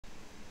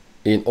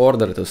In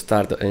order to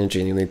start the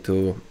engine, you need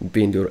to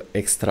bind your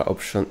extra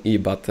option E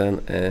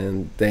button,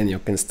 and then you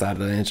can start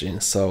the engine.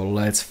 So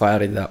let's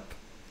fire it up.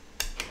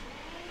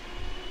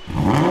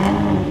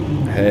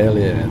 Hell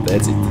yeah,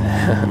 that's it.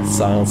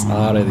 Sounds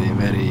already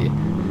very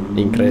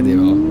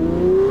incredible.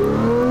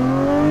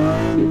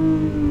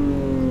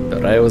 The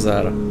revs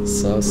are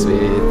so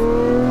sweet.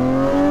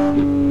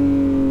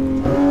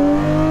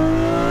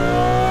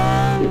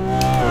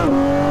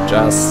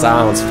 Just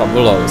sounds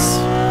fabulous.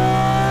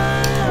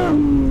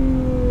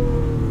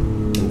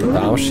 In the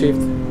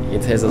downshift,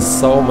 it has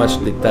so much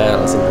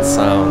details in the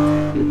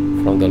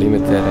sound from the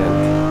limiter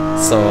and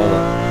so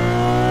on.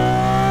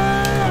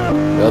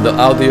 Well, the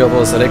audio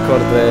was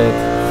recorded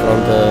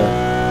from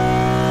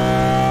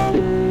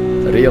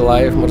the real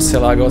life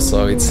Murciélago,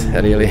 so it's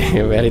really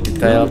very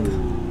detailed.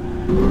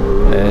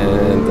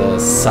 And the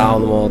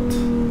SoundMod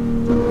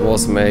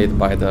was made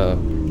by the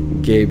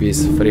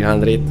Gaby's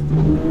 300,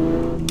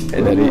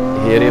 and he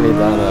really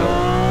done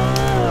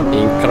an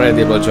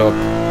incredible job.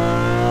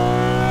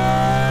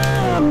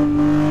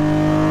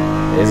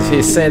 As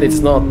he said, it's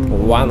not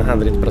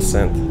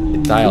 100%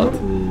 detailed,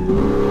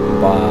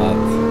 but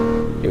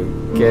you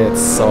get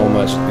so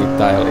much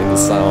detail in the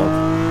sound.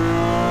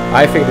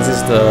 I think this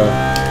is the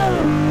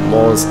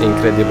most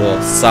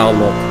incredible sound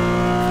mode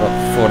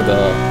for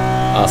the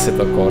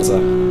Assetto Corsa.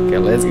 Okay,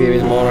 let's give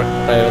it more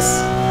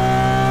revs.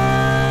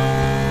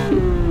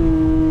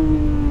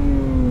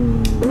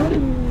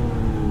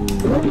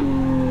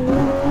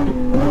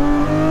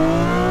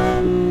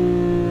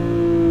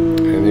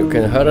 And you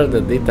can hear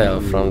the detail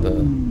from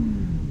the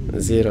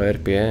 0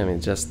 RPM.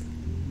 It's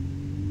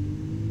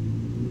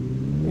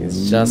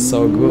just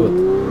so good.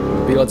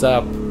 It builds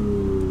up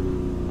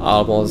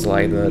almost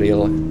like the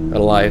real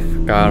life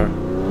car.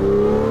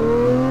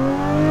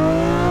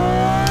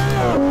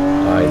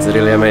 It's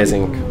really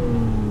amazing.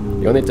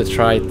 You need to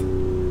try it.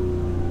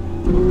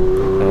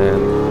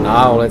 And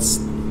now let's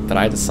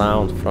try the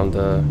sound from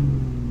the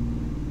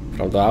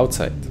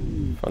outside,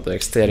 from the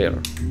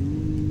exterior.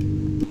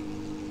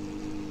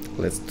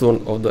 Let's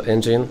turn off the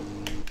engine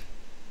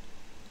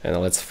and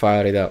let's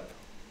fire it up.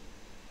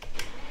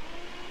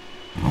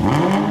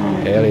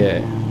 Hell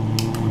yeah.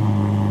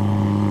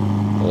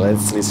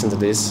 Let's listen to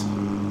this.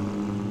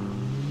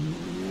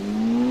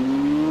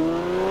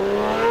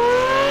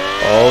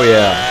 Oh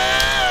yeah.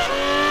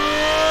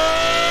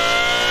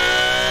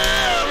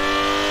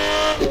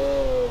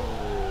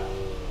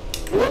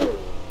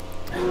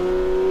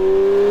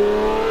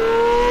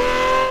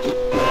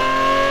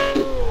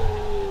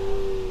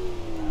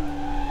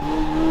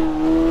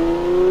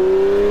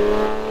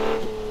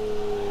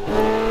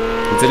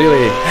 It's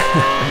really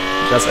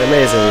just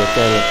amazing. You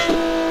can,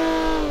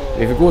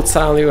 with good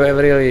sound, you have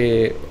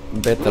really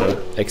better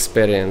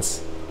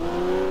experience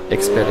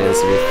with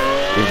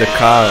the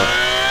car.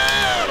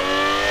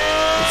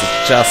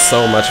 It's just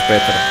so much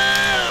better.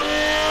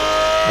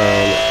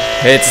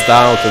 Heads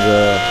down to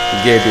the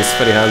Gaby's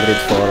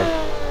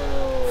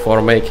 300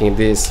 for making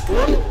this,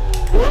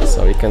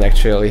 so you can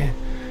actually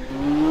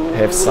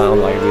have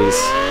sound like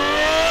this.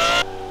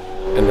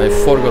 And I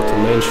forgot to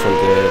mention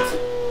that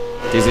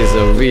this is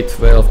a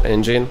V12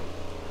 engine,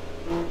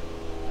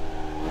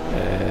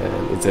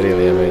 and it's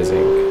really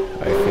amazing.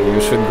 I think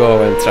you should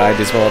go and try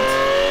this mod,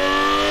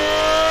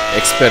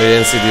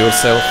 experience it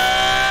yourself,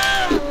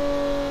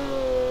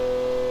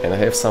 and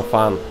have some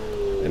fun.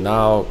 And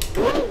now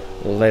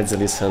let's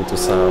listen to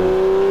some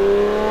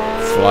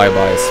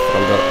flybys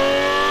from the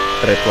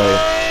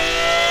replay.